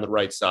every night on the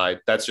right side.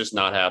 That's just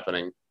not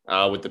happening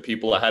with the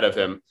people ahead of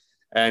him.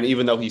 And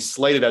even though he's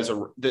slated as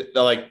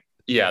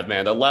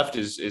the left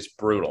is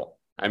brutal.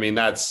 I mean,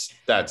 that's.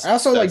 I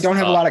also don't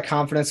have a lot of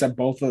confidence that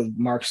both of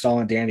Mark Stahl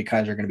and Danny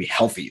DeKeyser are going to be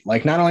healthy.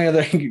 Like, not only are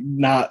they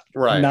not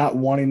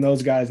wanting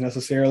those guys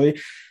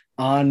necessarily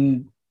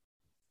on,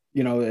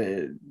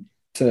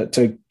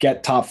 to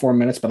get top 4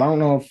 minutes, but I don't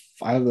know if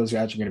either of those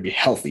guys are going to be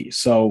healthy.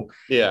 So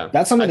yeah,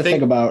 that's something to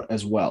think about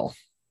as well.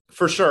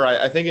 For sure.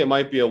 I think it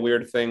might be a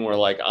weird thing where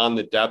like on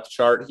the depth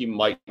chart, he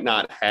might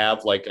not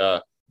have like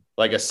a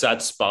like a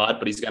set spot,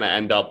 but he's going to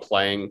end up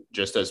playing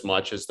just as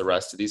much as the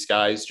rest of these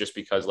guys, just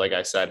because, like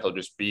I said, he'll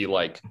just be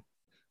like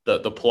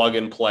the plug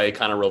and play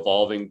kind of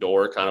revolving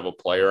door kind of a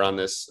player on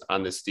this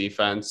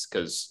defense.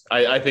 Cause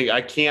I think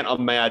I can't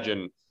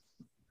imagine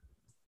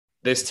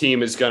this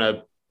team is going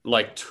to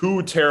like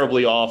too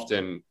terribly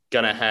often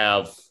going to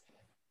have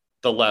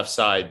the left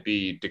side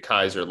be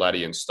DeKeyser,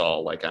 Leddy, and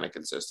Stahl like on a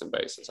consistent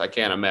basis. I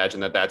can't imagine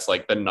that that's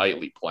like the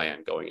nightly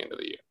plan going into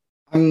the year.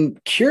 I'm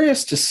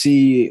curious to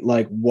see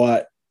like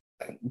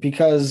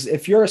because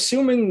if you're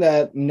assuming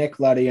that Nick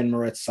Leddy and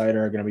Moritz Seider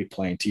are going to be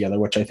playing together,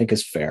 which I think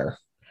is fair,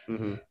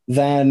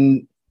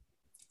 then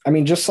I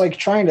mean, just like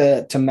trying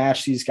to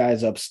match these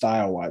guys up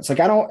style wise,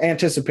 like I don't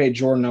anticipate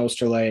Jordan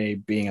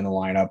Osterley being in the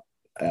lineup,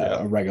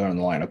 a regular in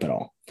the lineup at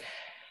all.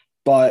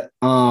 But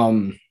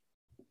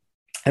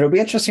it'll be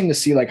interesting to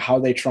see like how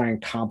they try and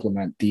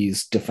complement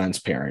these defense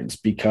pairings,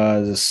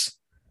 because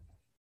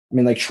I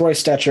mean, like Troy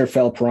Stecher,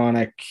 Phil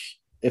Peronic,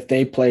 if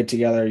they played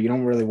together, you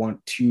don't really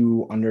want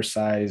two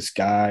undersized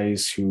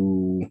guys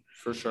who,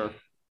 for sure,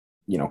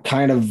 you know,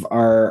 kind of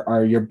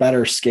are your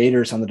better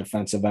skaters on the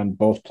defensive end,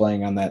 both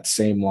playing on that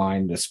same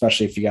line,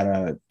 especially if you got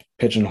to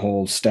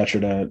pigeonhole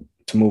Stecher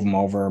to move him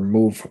over,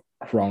 move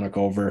Hronek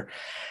over.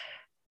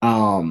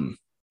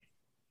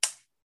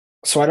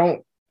 So I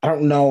don't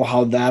know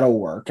how that'll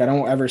work. I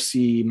don't ever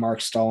see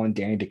Mark Stahl and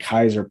Danny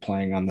DeKeyser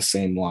playing on the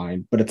same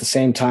line, but at the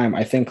same time,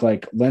 I think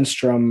like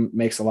Lindstrom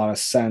makes a lot of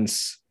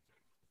sense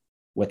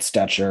with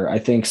Stecher. I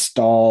think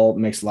Stahl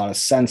makes a lot of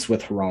sense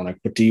with Hronek,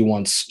 but do you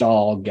want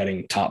Stahl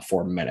getting top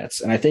 4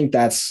 minutes? And I think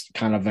that's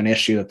kind of an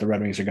issue that the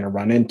Red Wings are going to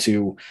run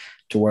into,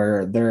 to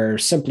where they're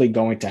simply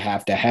going to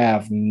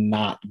have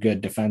not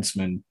good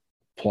defensemen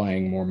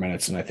playing more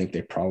minutes than I think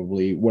they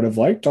probably would have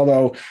liked.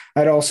 Although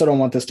I also don't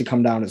want this to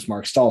come down as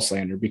Mark Stahl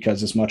slander,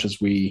 because as much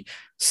as we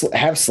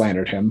have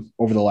slandered him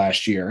over the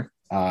last year,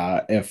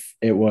 if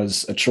it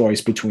was a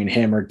choice between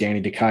him or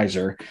Danny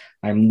DeKeyser,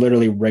 I'm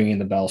literally ringing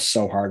the bell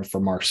so hard for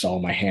Mark Stahl,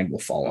 my hand will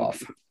fall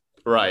off.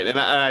 Right. And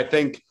I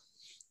think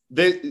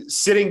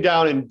sitting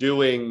down and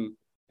doing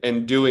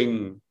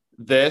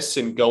this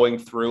and going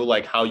through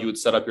like how you would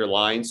set up your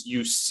lines,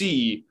 you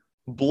see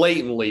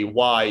blatantly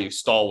why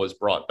Stahl was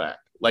brought back.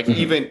 Like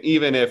even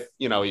if,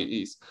 you know,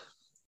 he's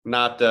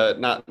not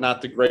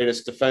the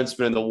greatest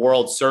defenseman in the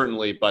world,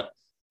 certainly, but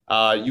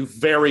you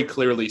very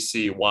clearly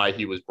see why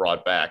he was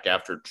brought back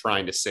after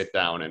trying to sit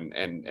down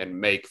and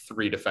make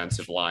 3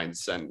 defensive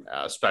lines, and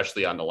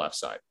especially on the left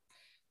side.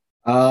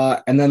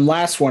 And then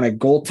last one at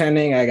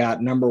goaltending, I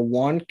got number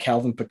 1,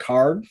 Calvin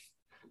Pickard.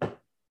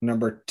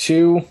 Number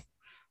 2,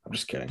 I'm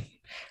just kidding.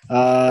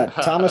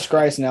 Thomas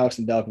Greiss and Alex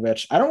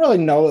Nedeljkovic. I don't really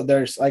know that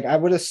there's like, I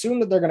would assume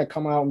that they're going to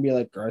come out and be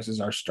like, Greiss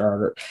is our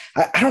starter.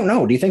 I don't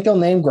know. Do you think they'll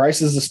name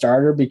Greiss as the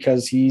starter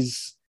because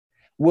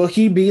will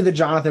he be the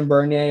Jonathan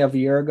Bernier of a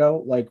year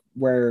ago? Like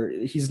where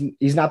he's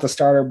not the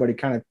starter, but he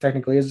kind of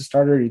technically is a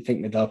starter. Or do you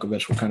think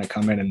Nedeljkovic will kind of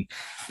come in and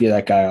be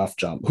that guy off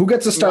jump? Who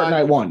gets a start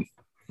night 1?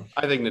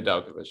 I think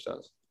Nedeljkovic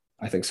does.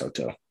 I think so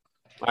too.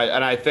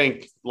 I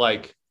think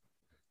like,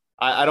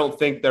 I don't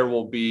think there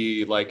will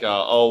be like,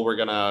 we're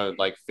going to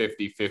like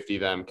 50-50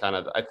 them kind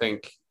of. I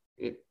think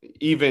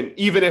even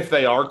if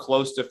they are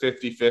close to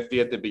 50-50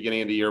 at the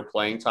beginning of the year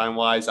playing time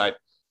wise, I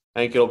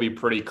think it'll be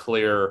pretty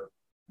clear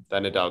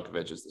that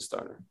Nedeljkovic is the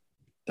starter.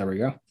 There we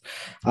go.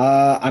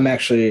 I'm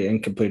actually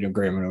in complete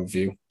agreement with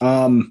you.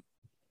 Are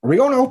we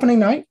going to opening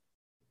night?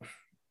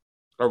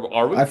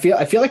 Are we? I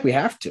feel like we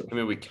have to. I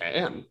mean, we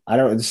can. I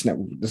don't. This is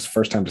the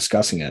first time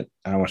discussing it.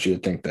 I don't want you to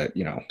think that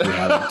we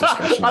had a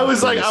discussion. I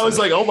was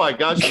like, oh my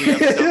gosh, we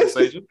have a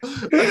conversation.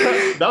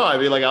 No, I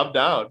mean, like I'm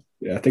down.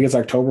 Yeah, I think it's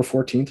October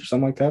 14th or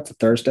something like that. It's a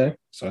Thursday,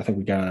 so I think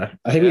we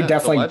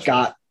definitely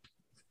got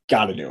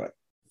to do it.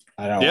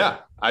 I don't. Yeah,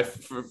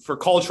 for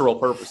cultural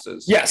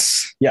purposes.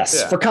 Yes, yeah.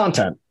 For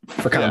content.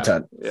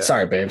 Yeah.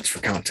 Sorry, babe, it's for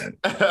content.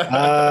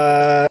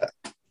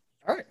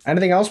 All right.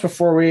 Anything else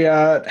before we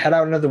head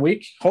out into the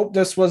week? Hope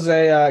this was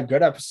a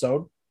good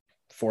episode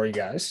for you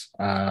guys.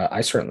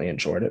 I certainly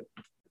enjoyed it.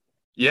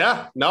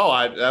 Yeah. No,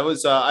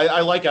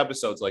 I like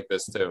episodes like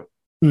this too.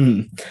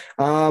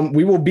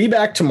 We will be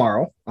back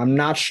tomorrow. I'm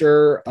not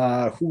sure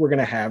who we're going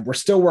to have. We're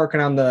still working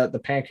on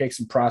the Pancakes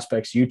and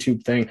Prospects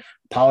YouTube thing.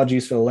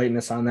 Apologies for the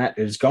lateness on that.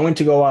 It is going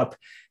to go up.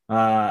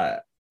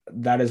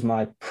 That is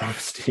my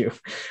promise to you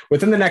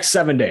within the next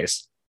 7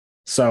 days.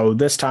 So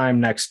this time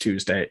next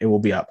Tuesday, it will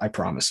be up. I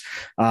promise.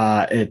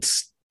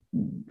 It's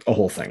a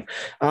whole thing.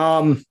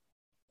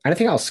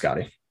 Anything else,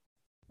 Scotty,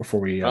 before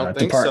we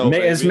depart? So,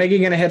 is Miggy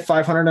going to hit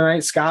 500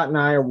 tonight? Scott and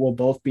I will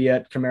both be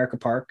at Comerica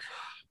Park.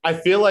 I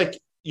feel like,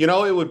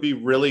 it would be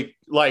really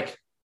like,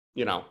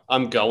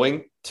 I'm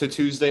going to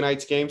Tuesday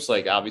night's games.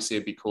 Like, obviously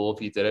it'd be cool if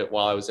he did it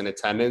while I was in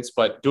attendance,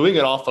 but doing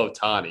it off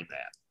Ohtani,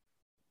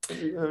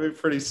 man, that'd be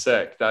pretty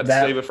sick.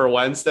 Save it for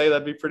Wednesday.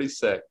 That'd be pretty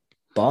sick.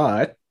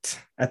 But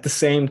at the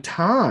same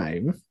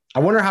time, I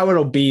wonder how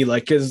it'll be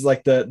like, because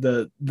like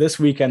this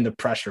weekend, the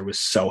pressure was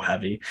so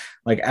heavy,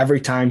 like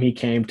every time he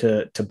came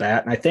to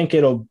bat. And I think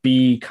it'll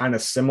be kind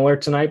of similar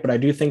tonight, but I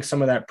do think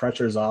some of that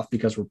pressure is off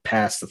because we're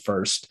past the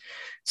first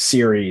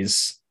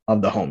series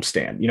of the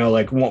homestand. You know,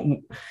 like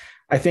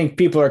I think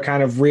people are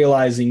kind of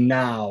realizing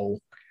now,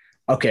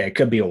 okay, it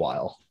could be a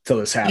while till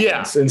this happens.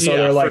 Yeah, and so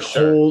they're like,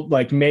 sure.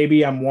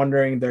 maybe I'm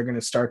wondering they're going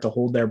to start to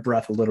hold their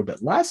breath a little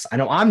bit less. I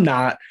know I'm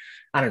not.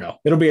 I don't know.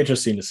 It'll be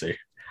interesting to see.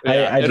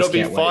 Yeah, it'll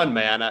be fun, wait.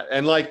 man.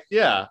 And like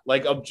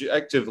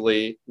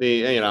objectively,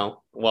 if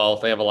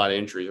they have a lot of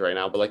injuries right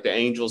now, but like the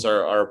Angels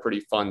are a pretty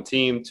fun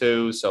team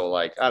too. So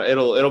like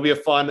it'll be a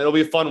fun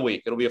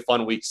week. It'll be a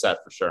fun week set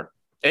for sure.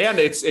 And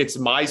it's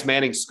Mize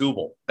Manning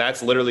Scooble.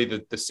 That's literally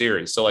the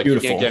series. So like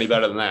Beautiful. You can't get any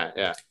better than that.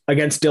 Yeah.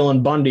 Against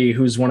Dylan Bundy,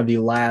 who's one of the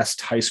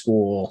last high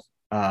school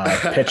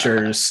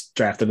pitchers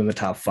drafted in the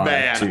top 5.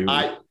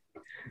 Man,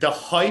 the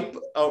hype,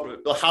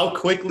 how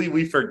quickly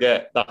we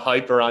forget the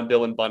hype around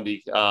Dylan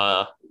Bundy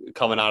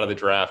coming out of the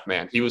draft,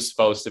 man. He was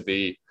supposed to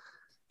be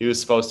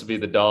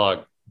the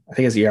dog. I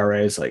think his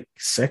ERA is like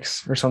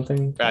 6 or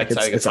something. I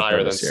think it's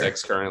higher than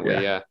 6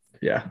 currently.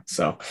 Yeah.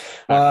 So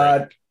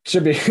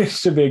should be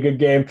a good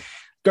game.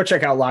 Go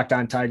check out Locked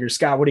On Tigers.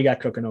 Scott, what do you got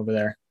cooking over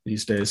there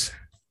these days?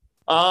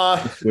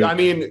 I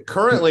mean,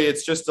 currently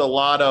it's just a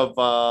lot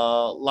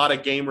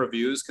of game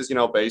reviews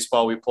because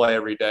baseball we play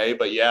every day.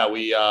 But yeah,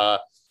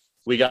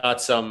 we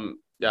got some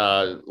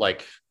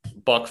like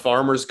Buck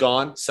Farmer's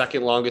gone,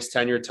 second longest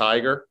tenured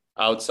Tiger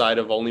outside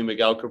of only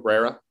Miguel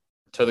Cabrera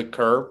to the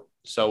curb.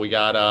 So we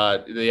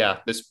got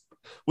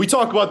we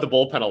talk about the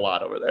bullpen a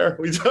lot over there.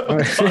 We talk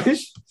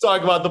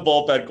about the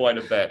bullpen quite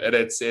a bit, and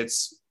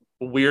it's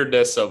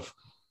weirdness of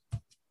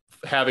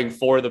having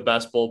 4 of the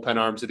best bullpen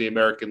arms of the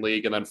American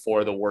League and then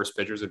 4 of the worst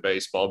pitchers in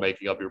baseball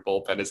making up your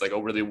bullpen is like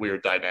a really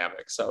weird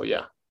dynamic. So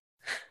yeah.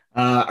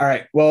 All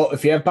right. Well,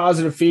 if you have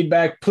positive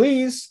feedback,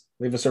 please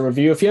leave us a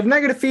review. If you have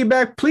negative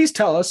feedback, please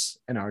tell us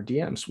in our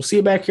DMs. We'll see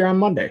you back here on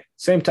Monday,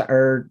 same time,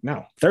 or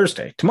no,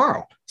 Thursday,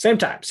 tomorrow, same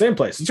time, same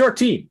place. It's your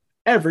team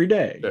every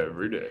day.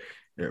 Every day.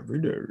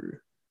 Every day.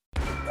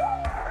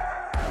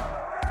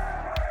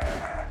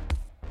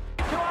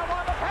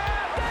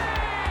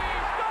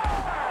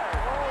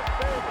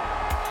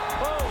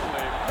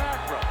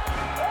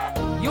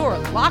 Your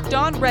Locked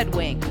On Red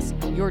Wings,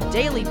 your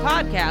daily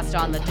podcast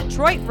on the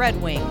Detroit Red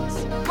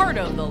Wings, part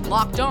of the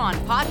Locked On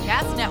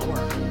Podcast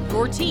Network,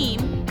 your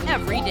team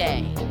every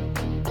day.